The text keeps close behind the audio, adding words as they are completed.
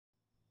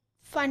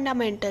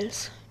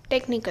Fundamentals,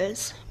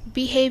 technicals,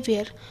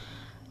 behavior.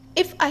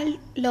 If I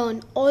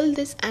learn all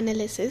this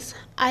analysis,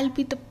 I'll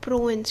be the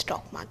pro in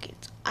stock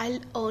markets. I'll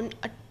earn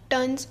a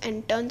tons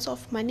and tons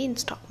of money in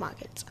stock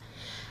markets.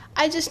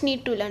 I just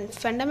need to learn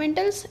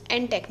fundamentals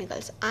and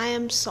technicals. I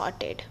am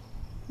sorted.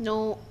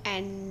 No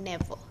and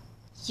never.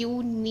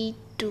 You need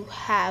to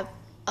have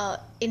a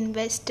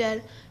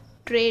investor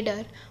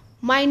trader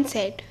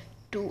mindset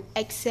to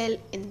excel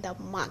in the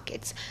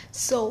markets.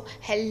 So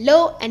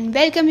hello and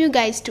welcome you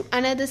guys to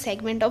another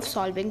segment of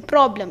solving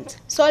problems.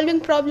 Solving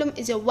problem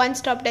is your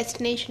one-stop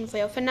destination for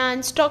your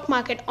finance, stock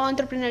market,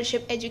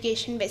 entrepreneurship,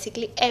 education,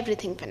 basically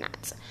everything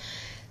finance.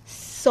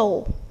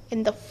 So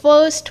in the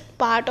first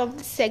part of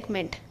the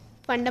segment,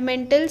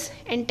 fundamentals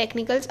and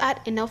technicals are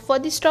enough for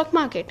the stock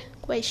market?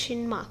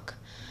 Question mark.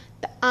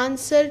 The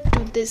answer to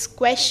this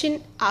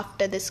question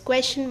after this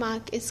question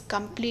mark is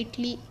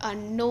completely a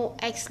no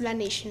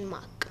explanation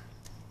mark.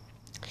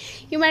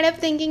 You might have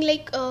thinking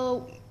like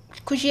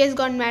Khushi has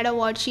gone mad or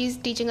what, she's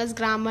teaching us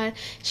grammar,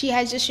 she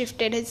has just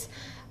shifted his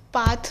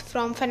path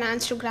from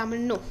finance to grammar.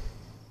 No,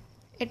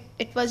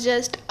 it was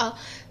just a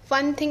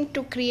fun thing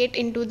to create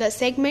into the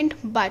segment,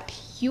 but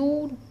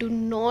you do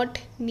not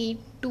need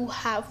to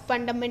have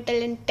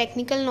fundamental and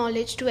technical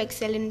knowledge to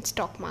excel in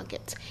stock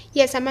markets.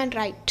 Yes, am I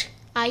right?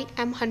 I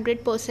am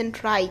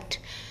 100% right.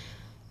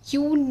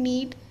 You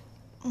need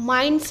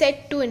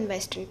mindset to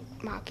invest in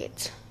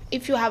markets.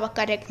 If you have a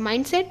correct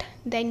mindset,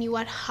 then you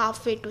are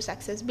halfway to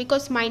success,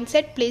 because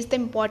mindset plays the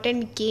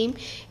important game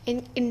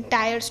in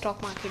entire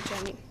stock market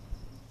journey.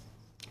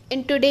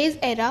 In today's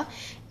era,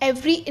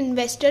 every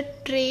investor,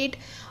 trader,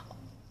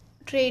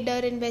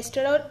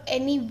 investor, or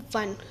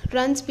anyone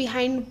runs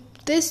behind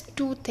this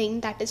two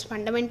things, that is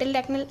fundamental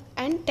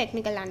and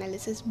technical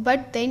analysis.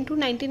 But then to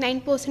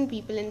 99%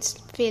 people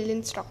fail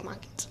in stock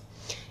markets.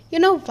 You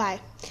know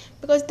why?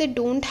 Because they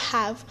don't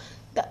have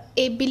the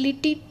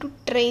ability to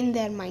train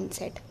their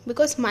mindset,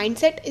 because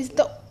mindset is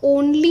the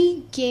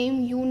only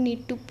game you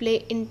need to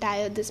play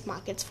entire this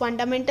markets.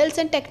 Fundamentals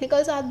and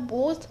technicals are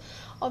both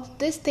of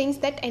these things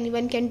that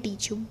anyone can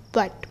teach you,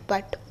 but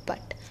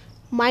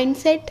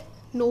mindset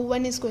no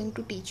one is going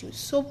to teach you.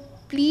 So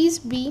please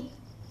be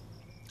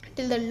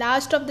till the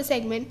last of the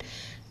segment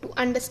to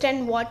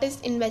understand what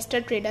is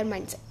investor trader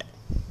mindset.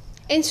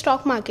 In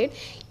stock market,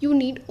 you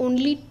need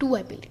only two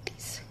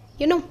abilities.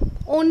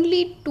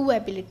 Only two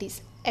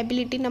abilities.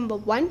 Ability number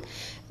one,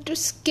 to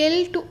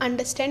skill to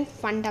understand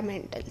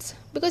fundamentals,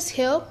 because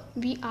here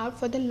we are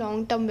for the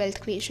long term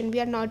wealth creation. We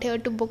are not here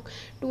to book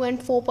 2 and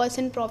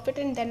 4% profit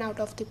and then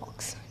out of the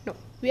box. No,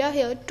 we are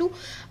here to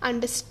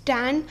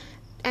understand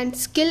and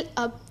skill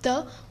up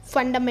the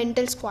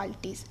fundamentals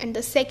qualities. And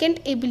the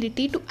second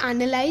ability, to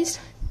analyze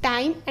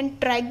time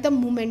and track the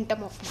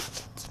momentum of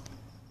markets.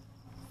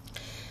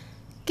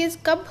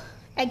 कब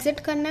exit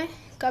करना है,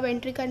 कब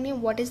entry करनी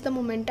है, what is the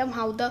momentum,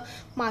 how the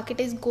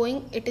market is going,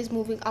 it is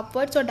moving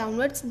upwards or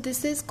downwards.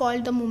 This is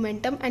called the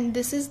momentum, and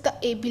this is the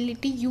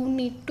ability you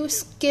need to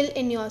skill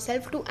in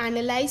yourself to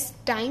analyze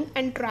time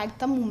and track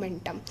the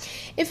momentum.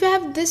 If you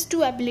have these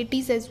two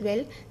abilities as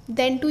well,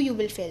 then too you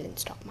will fail in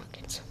stock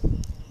markets.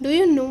 Do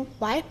you know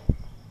why?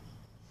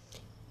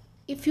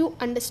 If you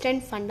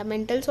understand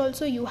fundamentals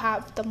also, you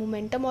have the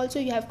momentum also,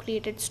 you have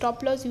created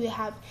stop loss, you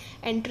have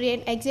entry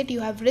and exit, you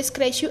have risk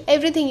ratio,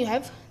 everything you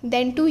have,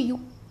 then too you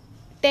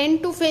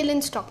tend to fail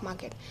in stock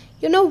market.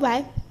 You know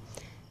why?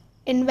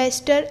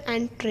 Investor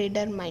and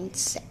trader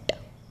mindset.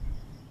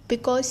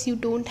 Because you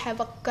don't have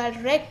a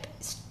correct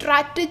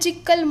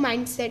strategical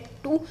mindset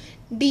to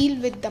deal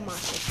with the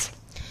markets.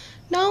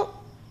 Now,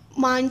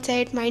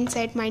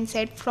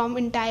 mindset, from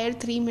entire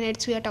 3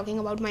 minutes we are talking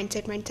about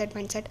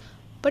mindset.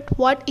 But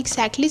what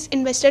exactly is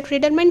investor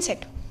trader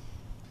mindset?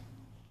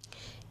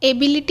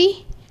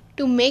 Ability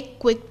to make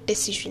quick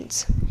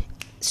decisions.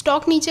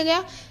 Stock नीचे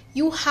गया,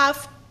 you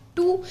have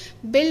to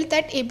build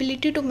that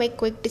ability to make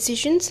quick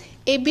decisions,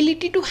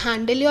 ability to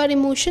handle your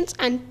emotions,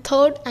 and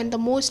third and the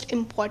most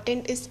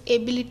important is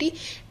ability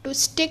to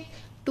stick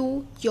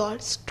to your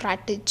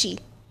strategy.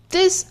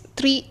 These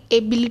three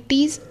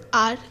abilities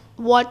are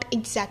what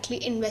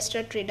exactly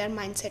investor trader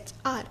mindsets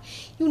are.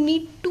 You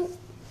need to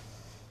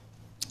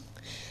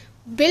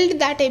build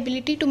that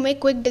ability to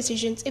make quick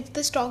decisions. If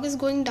the stock is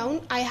going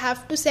down, I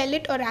have to sell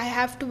it or I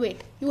have to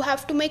wait. You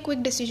have to make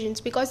quick decisions,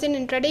 because in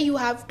intraday you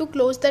have to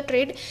close the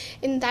trade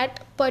in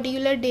that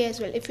particular day as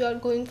well. If you are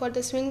going for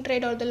the swing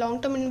trade or the long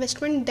term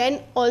investment,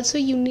 then also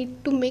you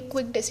need to make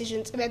quick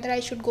decisions, whether I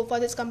should go for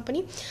this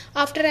company,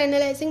 after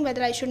analyzing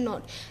whether I should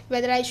not,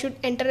 whether I should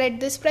enter at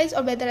this price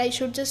or whether I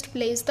should just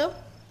place the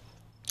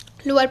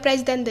lower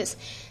price than this.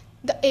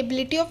 The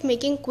ability of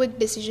making quick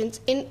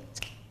decisions in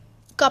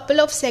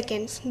couple of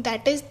seconds,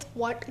 that is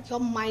what your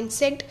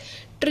mindset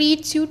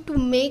treats you to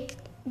make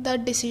the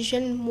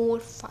decision more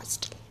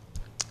fast.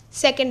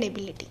 Second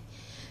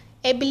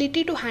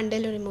ability to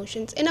handle your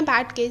emotions. In a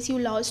bad case, you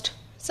lost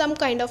some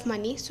kind of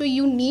money, so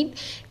you need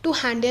to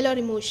handle your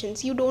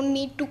emotions. You don't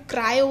need to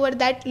cry over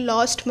that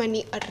lost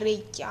money. Arre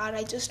yaar,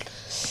 I just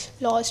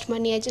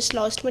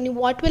lost money.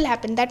 What will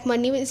happen? That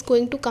money is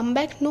going to come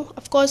back? No,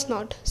 of course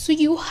not. So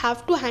you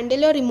have to handle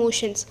your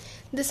emotions.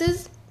 This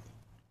is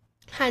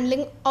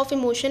handling of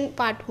emotion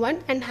part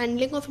 1, and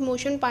handling of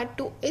emotion part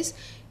 2 is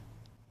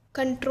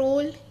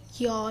control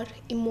your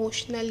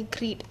emotional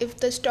greed. If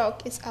the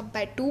stock is up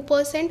by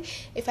 2%,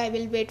 if I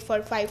will wait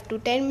for 5 to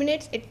 10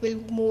 minutes, it will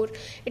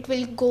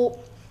go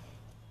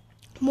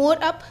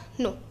more up.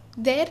 No,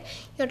 there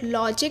your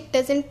logic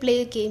doesn't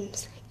play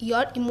games,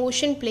 your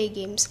emotion play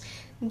games.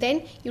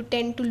 Then you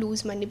tend to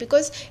lose money,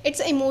 because it's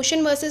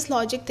emotion versus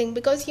logic thing.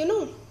 Because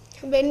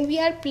when we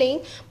are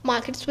playing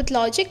markets with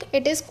logic,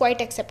 it is quite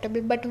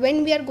acceptable, but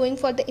when we are going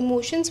for the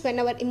emotions, when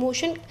our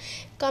emotion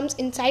comes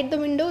inside the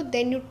window,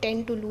 then you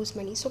tend to lose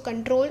money. So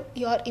control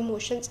your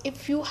emotions.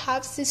 If you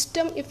have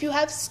system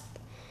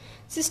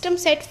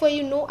set for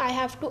I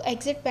have to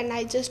exit when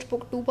I just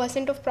book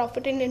 2% of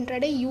profit in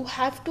intraday, you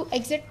have to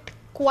exit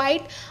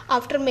quite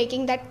after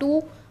making that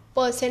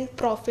 2%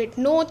 profit.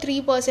 No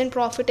 3%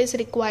 profit is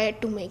required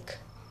to make.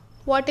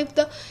 What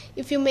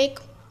if you make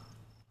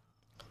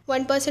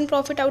 1%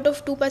 profit out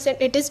of 2%?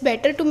 It is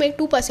better to make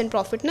 2%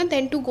 profit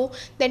than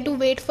to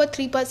wait for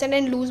 3%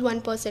 and lose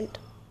 1%.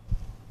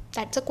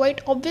 That's a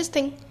quite obvious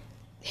thing.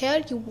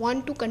 Here you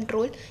want to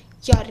control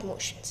your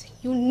emotions.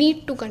 You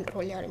need to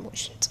control your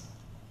emotions.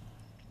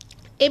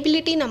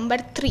 Ability number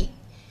 3,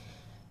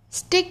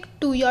 stick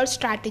to your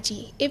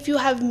strategy. If you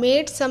have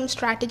made some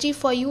strategy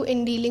for you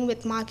in dealing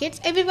with markets,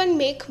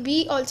 everyone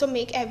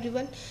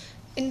everyone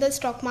in the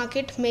stock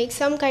market make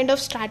some kind of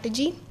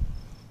strategy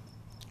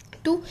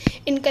to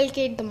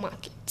inculcate the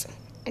markets,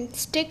 and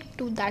stick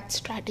to that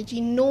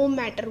strategy no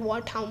matter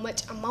what, how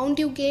much amount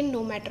you gain,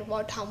 no matter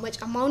what, how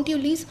much amount you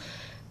lose.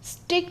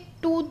 Stick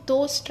to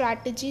those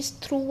strategies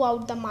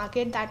throughout the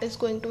market. That is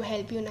going to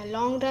help you in a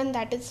long run.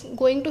 That is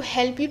going to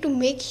help you to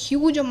make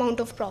huge amount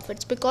of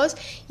profits, because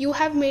you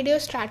have made a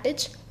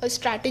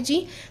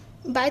strategy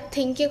by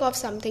thinking of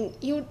something.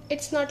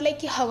 It's not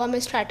like hawa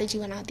mein strategy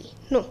bana di.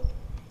 No,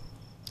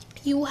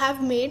 you have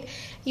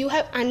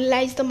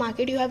analyzed the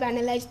market, you have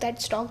analyzed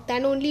that stock,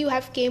 then only you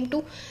have came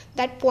to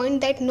that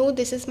point that no,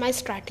 this is my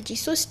strategy.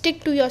 So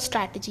stick to your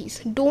strategies.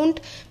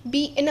 Don't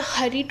be in a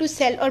hurry to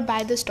sell or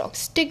buy the stock.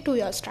 Stick to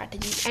your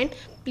strategy, and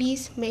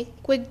please make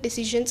quick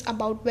decisions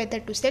about whether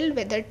to sell,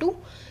 whether to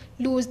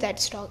lose that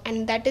stock,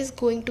 and that is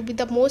going to be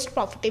the most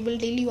profitable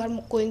deal you are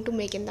going to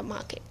make in the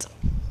market.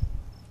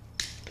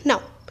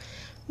 Now,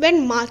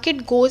 when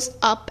market goes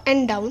up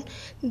and down,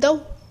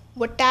 the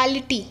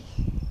volatility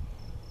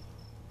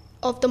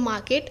of the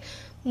market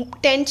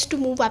tends to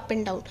move up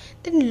and down,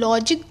 then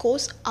logic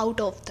goes out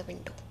of the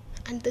window.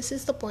 And this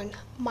is the point.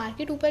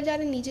 Market ऊपर जा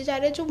रहा है, नीचे जा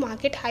रहा है, जो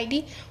market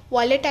highly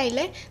volatile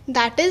है,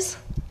 that is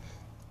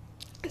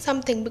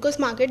something, because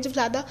market जब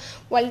ज़्यादा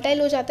volatile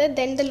हो जाता है,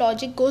 then the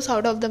logic goes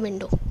out of the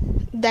window.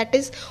 That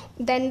is,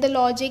 then the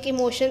logic,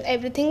 emotion,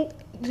 everything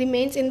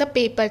remains in the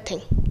paper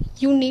thing.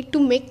 You need to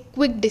make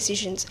quick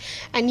decisions,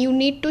 and you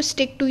need to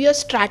stick to your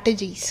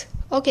strategies.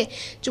 Okay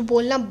जो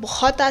बोलना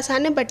बहुत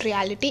आसान है, but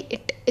reality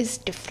it is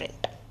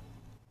different.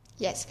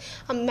 Yes,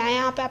 अब मैं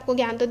यहाँ पे आपको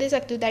ज्ञान तो दे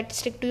सकती हूँ that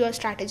stick to your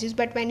strategies,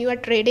 but when you are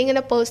trading in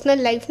a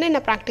personal life ना, इन अ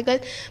प्रैक्टिकल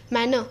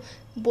मैनर,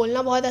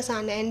 बोलना बहुत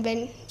आसान है. एंड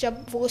व्हेन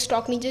जब वो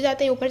स्टॉक नीचे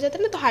जाते हैं, ऊपर जाता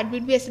है ना, तो हार्ट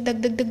बीट भी ऐसे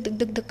धक धक धक धक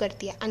धक धक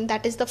करती है. And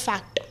that is the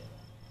fact.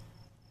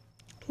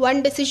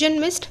 One decision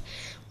missed,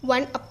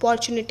 one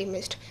opportunity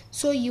missed.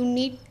 So you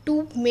need to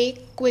make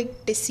quick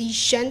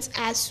decisions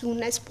as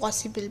soon as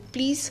possible.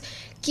 Please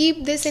keep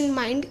this in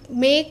mind.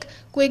 Make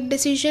quick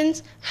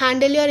decisions,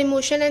 handle your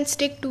emotion, and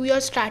stick to your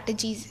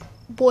strategies.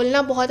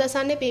 बोलना बहुत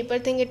आसान है, paper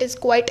thing it is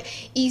quite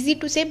easy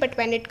to say, but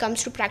when it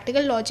comes to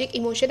practical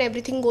logic, emotion,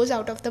 everything goes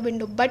out of the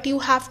window. But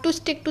you have to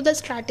stick to the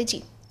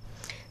strategy.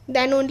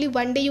 Then only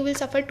one day you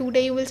will suffer, 2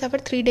 days you will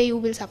suffer, 3 days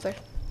you will suffer.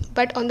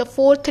 But on the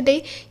 4th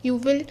day, you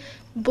will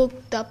book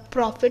the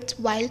profits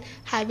while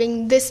having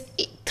this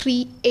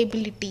 3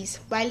 abilities,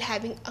 while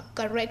having a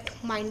correct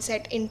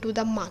mindset into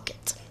the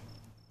markets.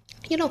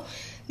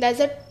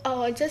 There's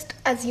just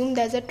assume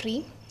there's a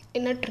tree.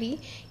 In a tree,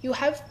 you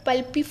have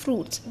pulpy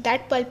fruits.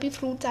 That pulpy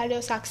fruits are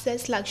your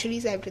success,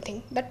 luxuries,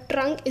 everything. The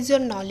trunk is your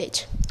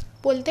knowledge.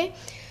 बोलते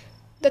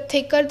the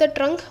thicker the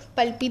trunk,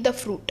 pulpy the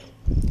fruit.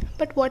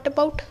 But what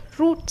about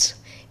roots?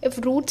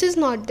 If roots is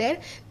not there,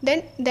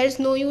 then there's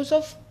no use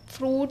of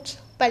fruits,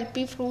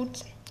 pulpy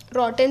fruits,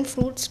 rotten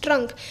fruits,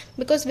 trunk,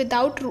 because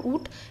without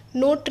root,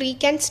 no tree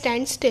can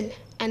stand still,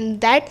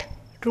 and that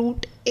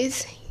root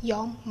is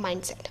your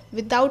mindset.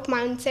 Without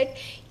mindset,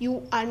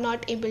 you are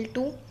not able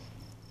to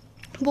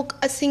book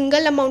a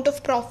single amount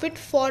of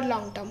profit for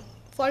long term.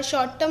 For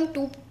short term,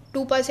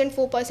 2%,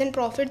 4%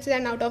 profits,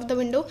 then out of the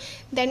window.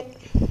 Then,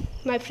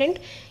 my friend,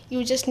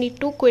 you just need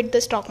to quit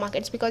the stock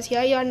markets, because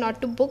here you are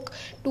not to book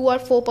 2 or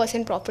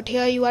 4% profit.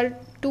 Here you are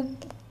to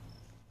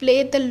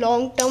play the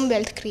long-term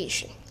wealth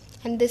creation.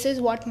 And this is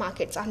what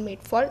markets are made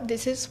for.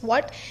 This is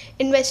what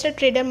investor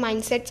trader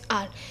mindsets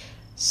are.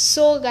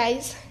 So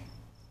guys,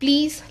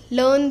 Please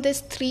learn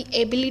this three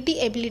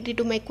ability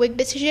to make quick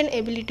decision,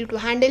 ability to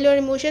handle your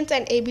emotions,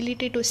 and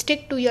ability to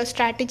stick to your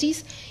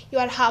strategies. You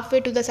are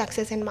halfway to the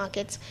success in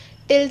markets.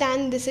 Till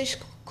then, this is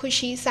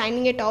Khushi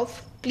signing it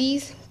off.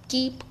 Please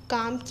keep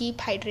calm, keep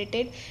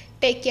hydrated.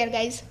 Take care,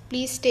 guys.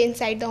 Please stay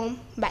inside the home.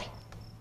 Bye.